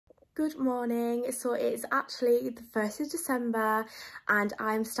Good morning. So it's actually the 1st of December and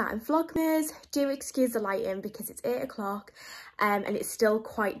I'm starting Vlogmas. Do excuse the lighting because it's 8 o'clock and it's still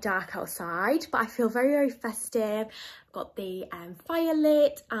quite dark outside, but I feel very festive. I've got the fire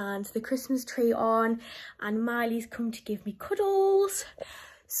lit and the Christmas tree on, and Miley's come to give me cuddles.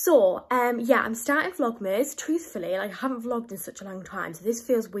 So yeah, I'm starting Vlogmas. Truthfully, like, I haven't vlogged in such a long time, so this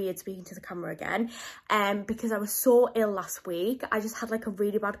feels weird speaking to the camera again, because I was so ill last week. I just had like a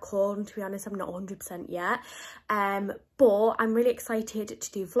really bad cold, and to be honest, I'm not 100% yet, but I'm really excited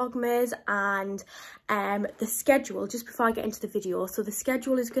to do Vlogmas. And the schedule, just before I get into the video, so the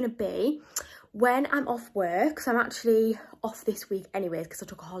schedule is going to be when I'm off work, so I'm actually off this week anyways because I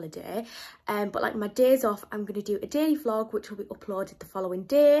took a holiday, but like my days off, I'm going to do a daily vlog which will be uploaded the following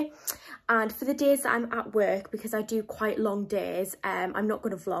day. And for the days that I'm at work, because I do quite long days, I'm not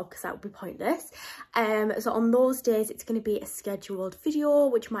going to vlog because that would be pointless. So on those days it's going to be a scheduled video,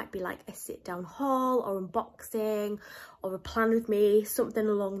 which might be like a sit down haul or unboxing or a plan with me, something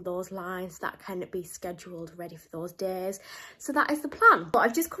along those lines that can be scheduled ready for those days. So that is the plan. But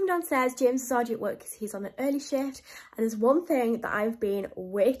I've just come downstairs. James is already at work because he's on an early shift, and there's one thing that I've been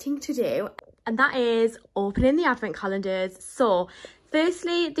waiting to do, and that is opening the advent calendars. So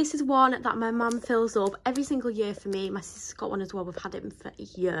firstly, this is one that my mum fills up every single year for me. My sister's got one as well. We've had it for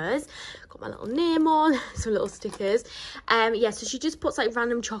years. Got my little name on, some little stickers. Yeah, so she just puts like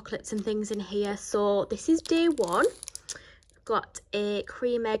random chocolates and things in here. So this is day one. Got a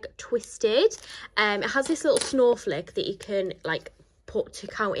cream egg twisted. It has this little snowflake that you can like put to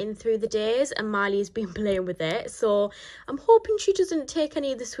count in through the days, and Miley's been playing with it, so I'm hoping she doesn't take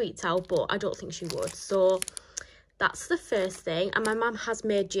any of the sweets out, but I don't think she would. So that's the first thing. And my mum has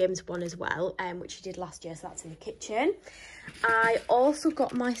made James one as well, which she did last year, so that's in the kitchen. I also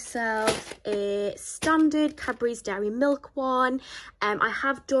got myself a standard Cadbury's Dairy Milk one. I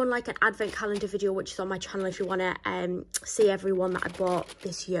have done like an advent calendar video, which is on my channel if you want to see every one that I bought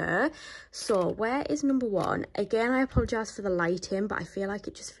this year. So where is number one? Again, I apologise for the lighting, but I feel like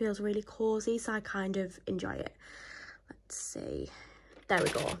it just feels really cosy, so I kind of enjoy it. Let's see. There we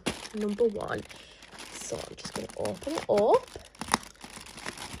go. Number one. So I'm just going to open it up.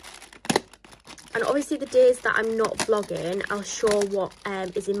 And obviously the days that I'm not vlogging, I'll show what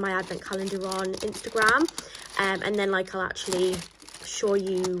is in my advent calendar on Instagram. And then like I'll actually show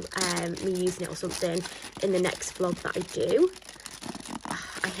you me using it or something in the next vlog that I do.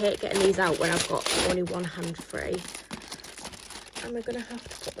 I hate getting these out when I've got only one hand free. Am I going to have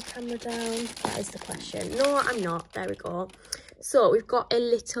to put the camera down? That is the question. No, I'm not. There we go. So we've got a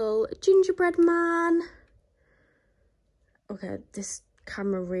little gingerbread man. Okay, this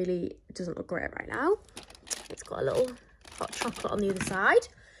camera really doesn't look great right now. It's got a little hot chocolate on the other side.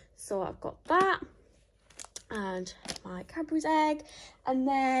 So I've got that and my Cadbury's egg. And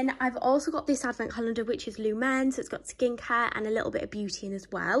then I've also got this advent calendar, which is Lumen. So it's got skincare and a little bit of beauty in as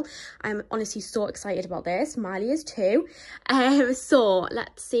well. I'm honestly so excited about this. Miley is too. So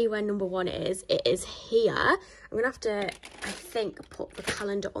let's see where number one is. It is here. I'm gonna have to, I think, put the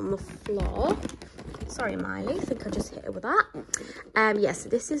calendar on the floor. Sorry, Miley, I think I just hit it with that. Yeah, so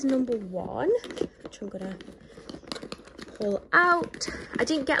this is number one, which I'm gonna pull out. I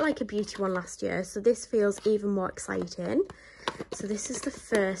didn't get like a beauty one last year, so this feels even more exciting. So this is the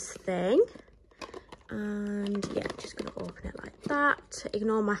first thing. And yeah, just gonna open it like that.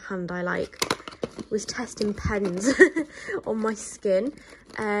 Ignore my hand, I like was testing pens on my skin.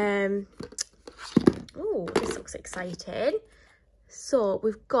 Oh, this looks exciting. So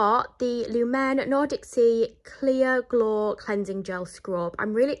we've got the Lumen Nordic Sea Clear Glow Cleansing Gel Scrub.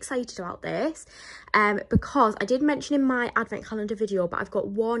 I'm really excited about this because I did mention in my advent calendar video, but I've got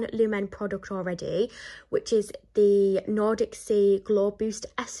one Lumen product already, which is the Nordic Sea Glow Boost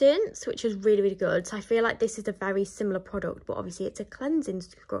Essence, which is really good. So I feel like this is a very similar product, but obviously it's a cleansing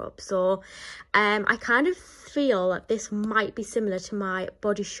scrub. So I kind of feel that this might be similar to my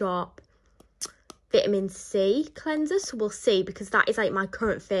Body Shop vitamin C cleanser, so we'll see, because that is like my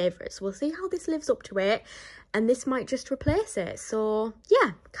current favourite. So we'll see how this lives up to it, and this might just replace it. So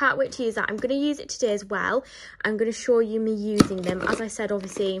yeah, can't wait to use that. I'm going to use it today as well. I'm going to show you me using them. As I said,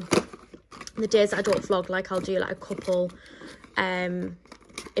 obviously the days that I don't vlog, like I'll do like a couple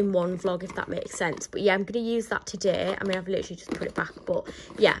in one vlog, if that makes sense. But yeah, I'm going to use that today. I mean, I've literally just put it back, but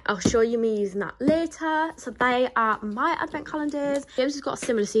yeah, I'll show you me using that later. So they are my advent calendars. James has got a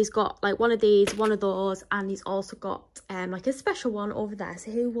similar, so he's got like one of these, one of those, and he's also got like a special one over there,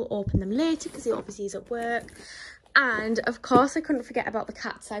 so he will open them later because he obviously is at work. And of course I couldn't forget about the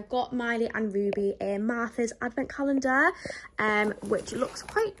cats. I've got Miley and Ruby in Martha's advent calendar, which looks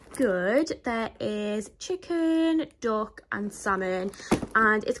quite good. There is chicken, duck and salmon,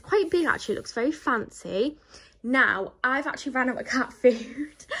 and it's quite big actually. It looks very fancy. Now I've actually ran out of cat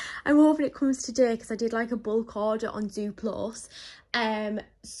food. I'm hoping it comes today because I did like a bulk order on Zoo Plus.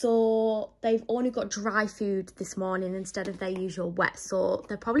 So they've only got dry food this morning instead of their usual wet, so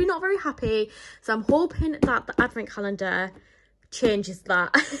they're probably not very happy. So I'm hoping that the advent calendar changes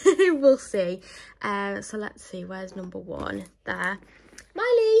that. We'll see. So let's see, where's number one? There.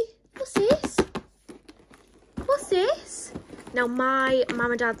 Miley, what's this? What's this? Now my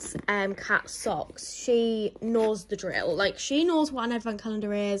mum and dad's cat Socks, she knows the drill. Like, she knows what an advent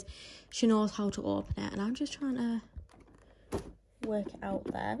calendar is, she knows how to open it, and I'm just trying to work it out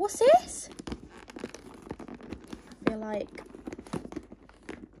there. What's this? I feel like,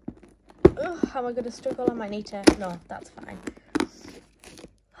 ugh, how am I going to struggle? I might need to, no, that's fine.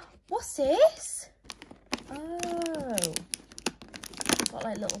 What's this? Oh, it's got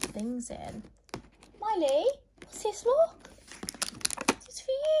like little things in. Miley, what's this? Look, this is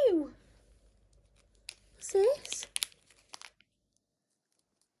for you. What's this?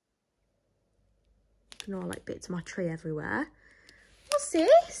 And all like bits of my tree everywhere. What's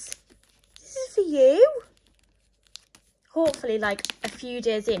this? This is for you. Hopefully, like a few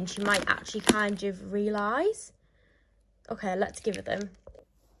days in, she might actually kind of realise. Okay, let's give it them.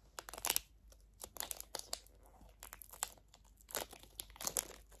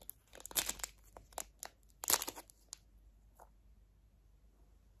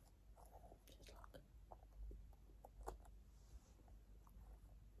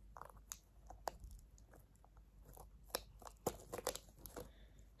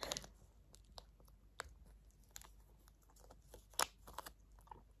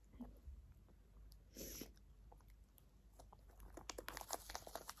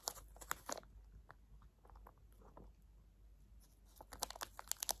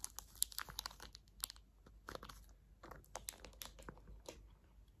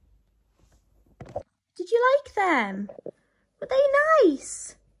 Did you like them? Were they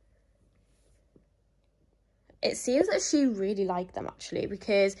nice? It seems that she really liked them actually,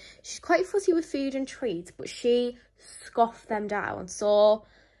 because she's quite fussy with food and treats, but she scoffed them down. So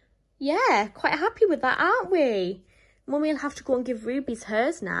yeah, quite happy with that, aren't we? Mummy will have to go and give Ruby's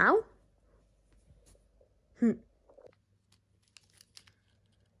hers now.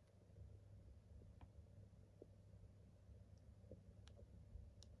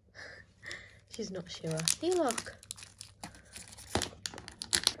 She's not sure. Hey, look.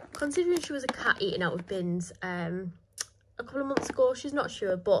 Considering she was a cat eating out of bins a couple of months ago, she's not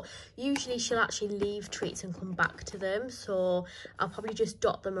sure, but usually she'll actually leave treats and come back to them. So I'll probably just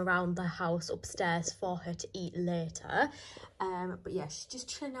dot them around the house upstairs for her to eat later. But yeah, she's just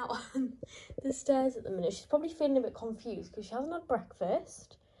chilling out on the stairs at the minute. She's probably feeling a bit confused because she hasn't had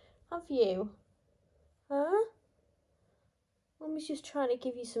breakfast. Have you? Huh? Mummy's just trying to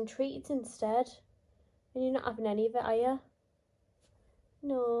give you some treats instead. And you're not having any of it, are you?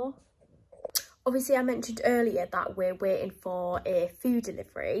 No. Obviously, I mentioned earlier that we're waiting for a food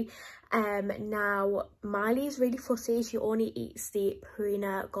delivery. Now, Miley is really fussy. She only eats the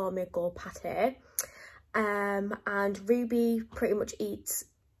Purina Gourmet Go pate. And Ruby pretty much eats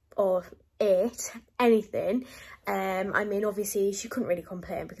or ate anything. I mean, obviously she couldn't really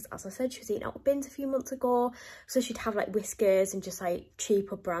complain because, as I said, she was eating out of bins a few months ago, so she'd have like Whiskers and just like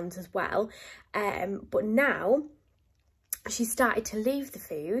cheaper brands as well. But now she started to leave the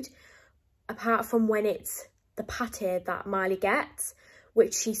food, apart from when it's the pate that Miley gets,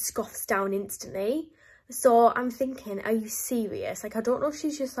 which she scoffs down instantly. So I'm thinking, are you serious? Like, I don't know if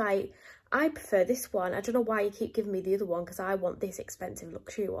she's just like, I prefer this one. I don't know why you keep giving me the other one because I want this expensive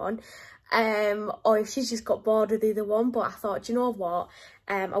luxury one. Or if she's just got bored of the other one. But I thought, do you know what?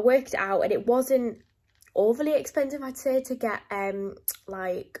 I worked it out and it wasn't overly expensive, I'd say, to get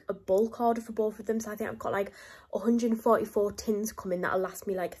like a bulk order for both of them. So I think I've got like 144 tins coming that'll last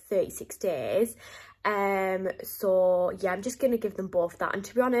me like 36 days. So yeah, I'm just going to give them both that. And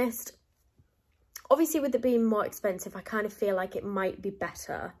to be honest, obviously with it being more expensive, I kind of feel like it might be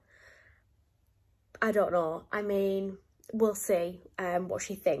better. I don't know. I mean, we'll see what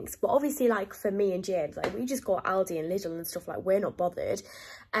she thinks. But obviously, like, for me and James, like, we just go Aldi and Lidl and stuff, like, we're not bothered.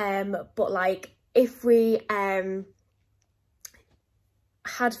 But, like, if we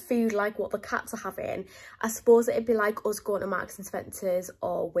had food like what the cats are having, I suppose it'd be like us going to Marks and Spencer's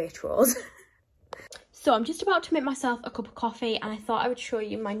or Waitrose. So I'm just about to make myself a cup of coffee, and I thought I would show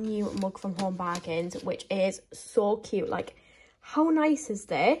you my new mug from Home Bargains, which is so cute. Like, how nice is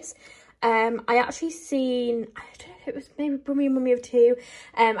this? I actually seen, I don't know if it was maybe Brummy and Mummy of Two.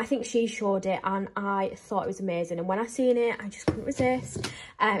 I think she showed it and I thought it was amazing. And when I seen it, I just couldn't resist.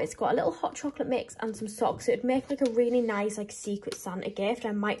 It's got a little hot chocolate mix and some socks. So it'd make like a really nice like Secret Santa gift.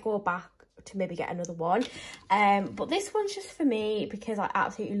 I might go back to maybe get another one. But this one's just for me because I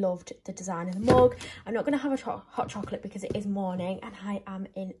absolutely loved the design of the mug. I'm not going to have a hot chocolate because it is morning and I am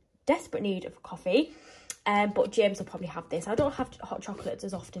in desperate need of coffee. But James will probably have this. I don't have hot chocolates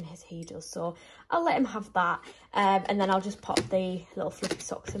as often as he does, so I'll let him have that. And then I'll just pop the little fluffy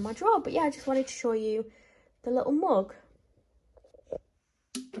socks in my drawer. But yeah, I just wanted to show you the little mug.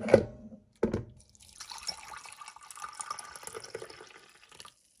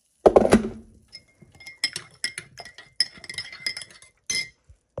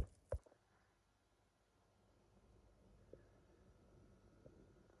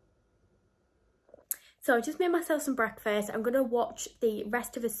 So I just made myself some breakfast. I'm going to watch the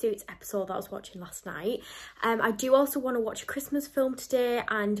rest of a Suits episode that I was watching last night. I do also want to watch a Christmas film today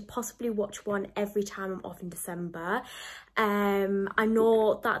and possibly watch one every time I'm off in December. I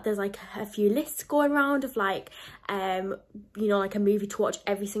know that there's like a few lists going around of like, you know, like a movie to watch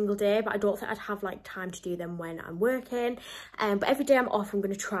every single day, but I don't think I'd have like time to do them when I'm working. But every day I'm off, I'm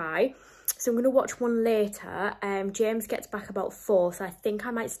going to try. So I'm going to watch one later. James gets back about 4, so I think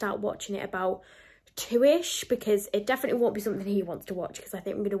I might start watching it about 2ish, because it definitely won't be something he wants to watch, because I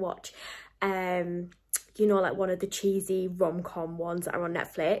think I'm going to watch you know, like one of the cheesy rom-com ones that are on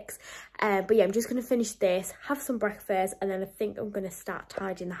Netflix. But yeah, I'm just going to finish this, have some breakfast, and then I think I'm going to start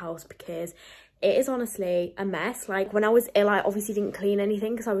tidying the house because it is honestly a mess. Like when I was ill, I obviously didn't clean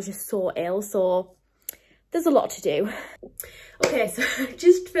anything because I was just so ill, so there's a lot to do. Okay, so I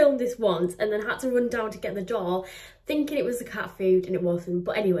just filmed this once and then had to run down to get the doll, thinking it was the cat food and it wasn't.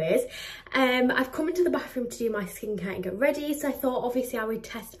 But anyways, I've come into the bathroom to do my skincare and get ready. So I thought obviously I would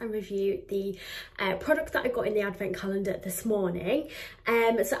test and review the product that I got in the advent calendar this morning.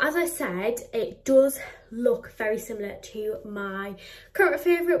 So as I said, it does look very similar to my current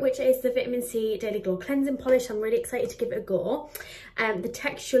favourite, which is the Vitamin C Daily Glow Cleansing Polish. I'm really excited to give it a go. The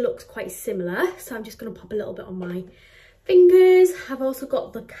texture looks quite similar, so I'm just going to pop a little bit on my fingers. I've also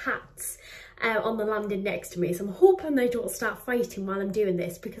got the cats on the landing next to me, so I'm hoping they don't start fighting while I'm doing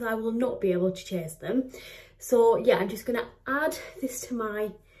this because I will not be able to chase them. So yeah, I'm just going to add this to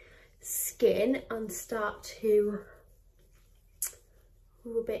my skin and start to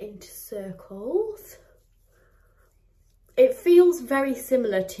rub it into circles. It feels very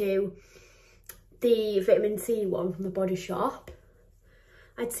similar to the Vitamin C one from the Body Shop.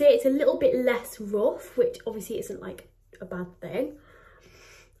 I'd say it's a little bit less rough, which obviously isn't like a bad thing.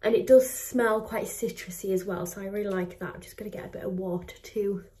 And it does smell quite citrusy as well, so I really like that. I'm just going to get a bit of water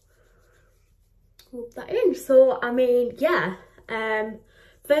to rub that in. So, I mean, yeah,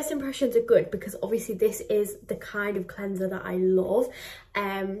 first impressions are good because obviously this is the kind of cleanser that I love.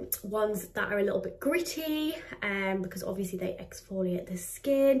 Ones that are a little bit gritty, because obviously they exfoliate the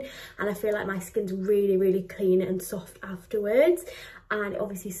skin, and I feel like my skin's really, really clean and soft afterwards, and it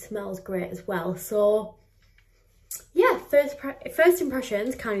obviously smells great as well. So yeah, first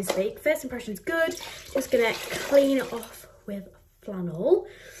impressions, can't even speak. First impressions good. Just gonna clean it off with flannel.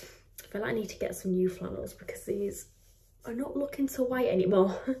 I feel like I need to get some new flannels because these are not looking so white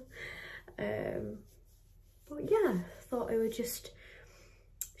anymore. But yeah, thought I would just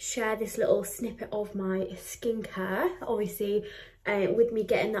share this little snippet of my skincare, obviously with me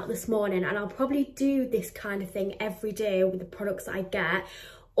getting that this morning, and I'll probably do this kind of thing every day with the products that I get.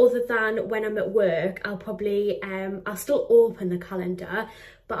 Other than when I'm at work, I'll probably, I'll still open the calendar,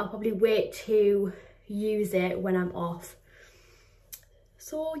 but I'll probably wait to use it when I'm off.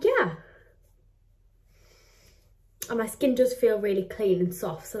 So yeah. And my skin does feel really clean and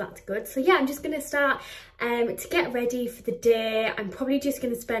soft, so that's good. So yeah, I'm just going to start to get ready for the day. I'm probably just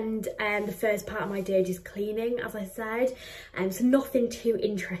going to spend the first part of my day just cleaning, as I said. So nothing too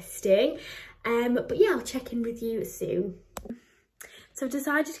interesting. But yeah, I'll check in with you soon. So I've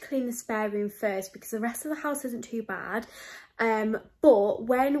decided to clean the spare room first because the rest of the house isn't too bad. But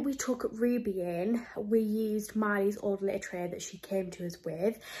when we took Ruby in, we used Miley's old litter tray that she came to us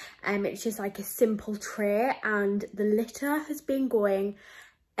with. It's just like a simple tray, and the litter has been going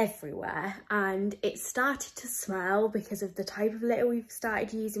everywhere, and it started to smell because of the type of litter we've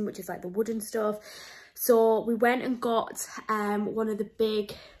started using, which is like the wooden stuff. So we went and got one of the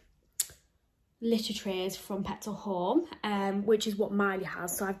big litter trays from Pets at Home, which is what Miley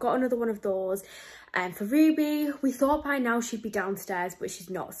has. So I've got another one of those. For Ruby, we thought by now she'd be downstairs, but she's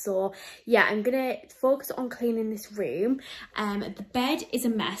not. So yeah, I'm gonna focus on cleaning this room. The bed is a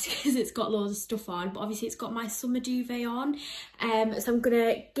mess because it's got loads of stuff on, but obviously it's got my summer duvet on. So I'm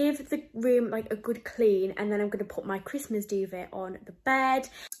gonna give the room like a good clean, and then I'm gonna put my Christmas duvet on the bed.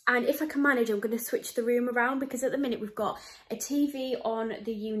 And if I can manage, I'm gonna switch the room around, because at the minute we've got a TV on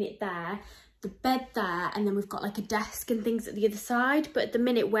the unit there, the bed there, and then we've got like a desk and things at the other side. But at the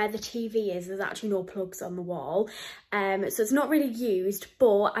minute where the TV is, there's actually no plugs on the wall, so it's not really used.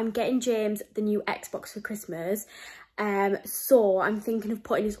 But I'm getting James the new Xbox for Christmas, so I'm thinking of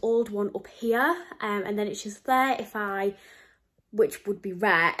putting his old one up here, and then it's just there if I, which would be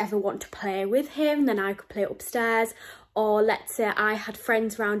rare, ever want to play with him, then I could play upstairs. Or let's say I had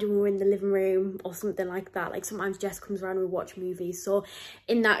friends around and we were in the living room or something like that. Like sometimes Jess comes around and we watch movies. So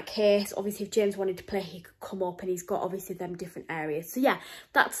in that case, obviously if James wanted to play, he could come up, and he's got obviously them different areas. So yeah,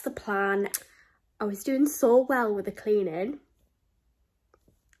 that's the plan. I was doing so well with the cleaning.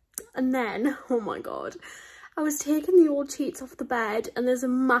 And then, oh my God, I was taking the old sheets off the bed and there's a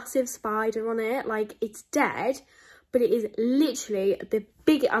massive spider on it. Like, it's dead, but it is literally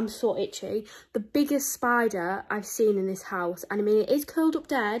I'm so itchy, the biggest spider I've seen in this house. And I mean, it is curled up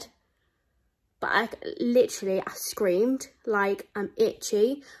dead, but I screamed, like, I'm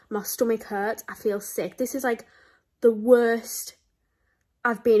itchy, my stomach hurts, I feel sick. This is like the worst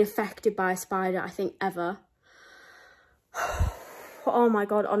I've been affected by a spider, I think, ever. Oh my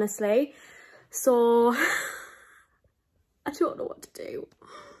God, honestly. So I don't know what to do.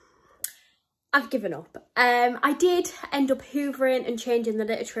 I've given up. I did end up hoovering and changing the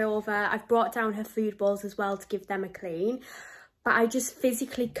litter tray over. I've brought down her food bowls as well to give them a clean. But I just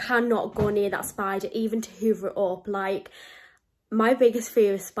physically cannot go near that spider, even to hoover it up. Like, my biggest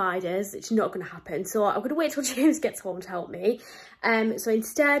fear is spiders. It's not going to happen. So I'm going to wait till James gets home to help me. So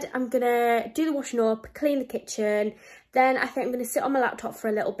instead, I'm going to do the washing up, clean the kitchen. Then I think I'm going to sit on my laptop for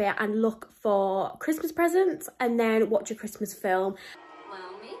a little bit and look for Christmas presents, and then watch a Christmas film.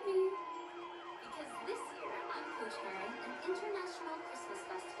 Well, maybe. Because this year, I'm co-chairing an international Christmas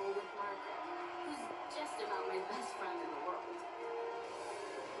festival with Margaret, who's just about my best friend in the world.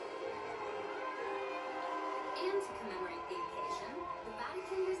 And to commemorate the occasion, the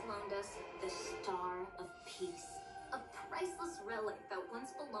Vatican has loaned us the Star of Peace, a priceless relic that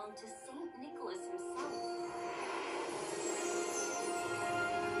once belonged to Saint Nicholas himself.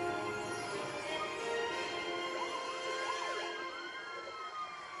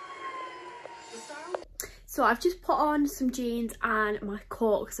 So I've just put on some jeans and my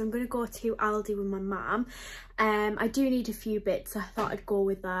coat because I'm going to go to Aldi with my mum. I do need a few bits, so I thought I'd go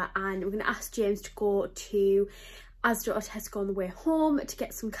with that. And we're going to ask James to go to Asda or Tesco on the way home to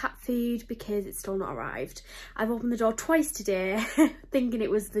get some cat food because it's still not arrived. I've opened the door twice today thinking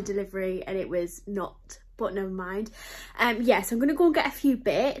it was the delivery, and it was not, but never mind. Yeah, so I'm going to go and get a few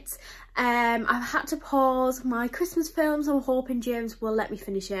bits. I've had to pause my Christmas films. I'm hoping James will let me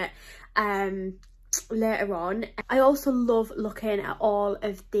finish it later on. I also love looking at all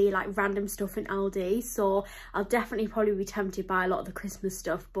of the like random stuff in Aldi, so I'll definitely probably be tempted by a lot of the Christmas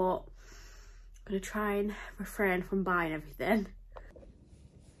stuff, but I'm gonna try and refrain from buying everything.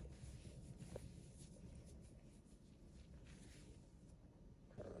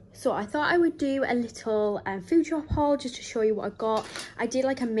 So I thought I would do a little food shop haul just to show you what I got. I did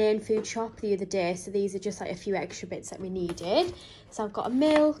like a main food shop the other day, so these are just like a few extra bits that we needed. So I've got a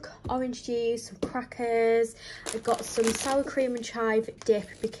milk, orange juice, some crackers. I've got some sour cream and chive dip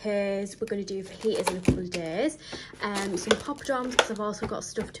because we're going to do fajitas in a couple of days. Some poppadoms because I've also got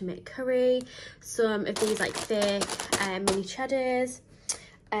stuff to make curry. Some of these like fake mini cheddars.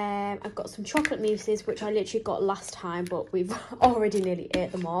 I've got some chocolate mousses, which I literally got last time, but we've already nearly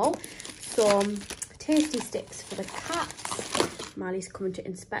ate them all. Some tasty sticks for the cats. Miley's coming to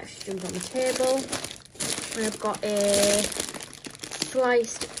inspect, she jumped on the table. And I've got a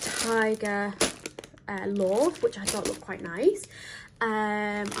sliced tiger loaf, which I thought looked quite nice.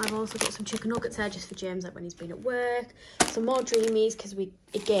 I've also got some chicken nuggets there just for James, like when he's been at work. Some more Dreamies because we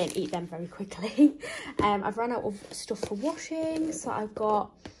again eat them very quickly. I've run out of stuff for washing, so I've got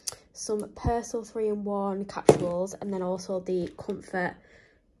some Persil 3-in-1 capsules, and then also the Comfort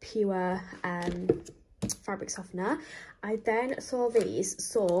Pure fabric softener. I then saw these,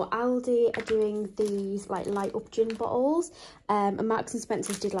 so Aldi are doing these like light up gin bottles, and Marks and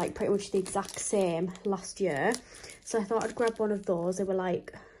Spencer's did like pretty much the exact same last year, so I thought I'd grab one of those. They were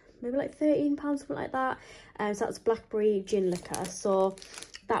like maybe like £13, something like that. So that's blackberry gin liquor. So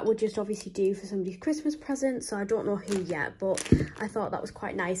that would just obviously do for somebody's Christmas present, so I don't know who yet, but I thought that was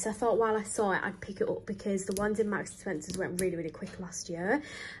quite nice. I thought while I saw it I'd pick it up because the ones in Marks and Spencer's went really quick last year,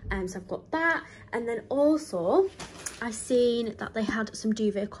 so I've got that. And then also I seen that they had some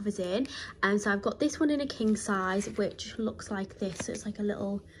duvet covers in, and so I've got this one in a king size, which looks like this. So it's like a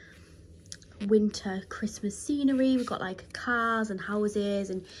little winter Christmas scenery. We've got like cars and houses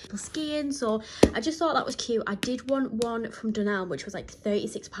and people skiing, so I just thought that was cute. I did want one from Dunelm which was like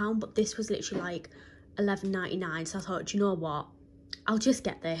 £36, but this was literally like £11.99, so I thought, do you know what, I'll just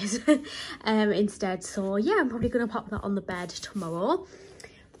get this instead. So yeah, I'm probably gonna pop that on the bed tomorrow.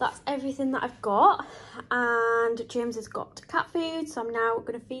 That's everything that I've got, and James has got cat food, so I'm now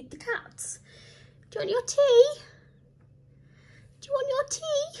gonna feed the cats. Do you want your tea? Do you want your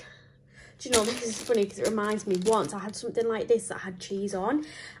tea? Do you know, this is funny because it reminds me, once I had something like this that had cheese on,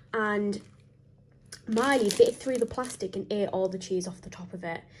 and Miley bit through the plastic and ate all the cheese off the top of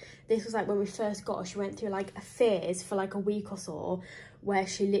it. This was like when we first got her. She went through like a phase for like a week or so where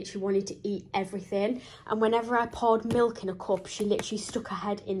she literally wanted to eat everything, and whenever I poured milk in a cup, she literally stuck her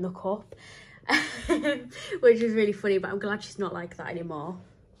head in the cup, which is really funny, but I'm glad she's not like that anymore.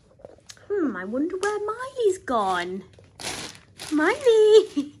 I wonder where Miley's gone.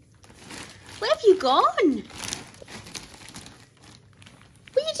 Miley! Where have you gone?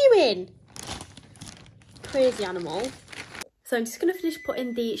 What are you doing? Crazy animal. So I'm just going to finish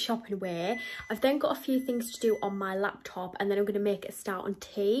putting the shopping away. I've then got a few things to do on my laptop, and then I'm going to make a start on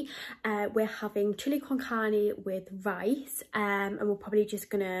tea. We're having chili con carne with rice, and we're probably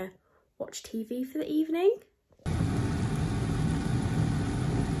just going to watch TV for the evening.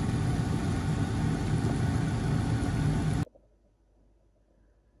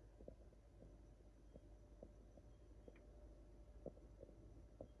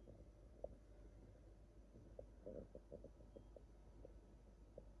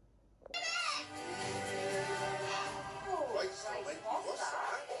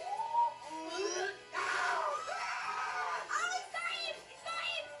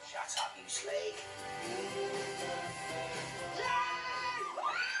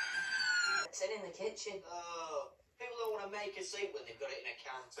 In the kitchen. Oh, people don't want to make a soup when they've got it in a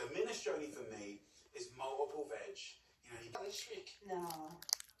can. So minestrone for me is multiple veg. You know, you got this week. No.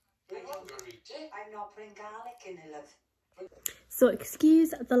 I'm not putting garlic in it, love. So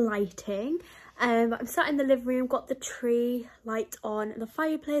excuse the lighting. I'm sat in the living room, got the tree light on, the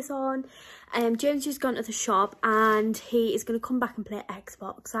fireplace on. James just gone to the shop and he is going to come back and play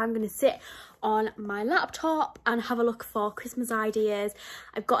Xbox. So I'm going to sit on my laptop and have a look for Christmas ideas.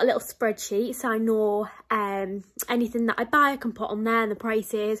 I've got a little spreadsheet so I know anything that I buy I can put on there and the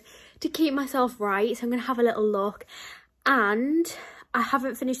prices to keep myself right. So I'm going to have a little look, and I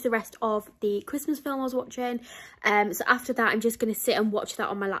haven't finished the rest of the Christmas film I was watching, so after that I'm just going to sit and watch that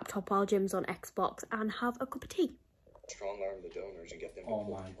on my laptop while Jim's on Xbox and have a cup of tea. Strong arm the donors and get them. Oh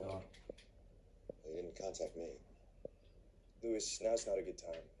my god. They didn't contact me. Louis, now's not a good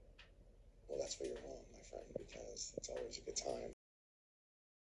time. Well, that's where you're wrong, my friend, because it's always a good time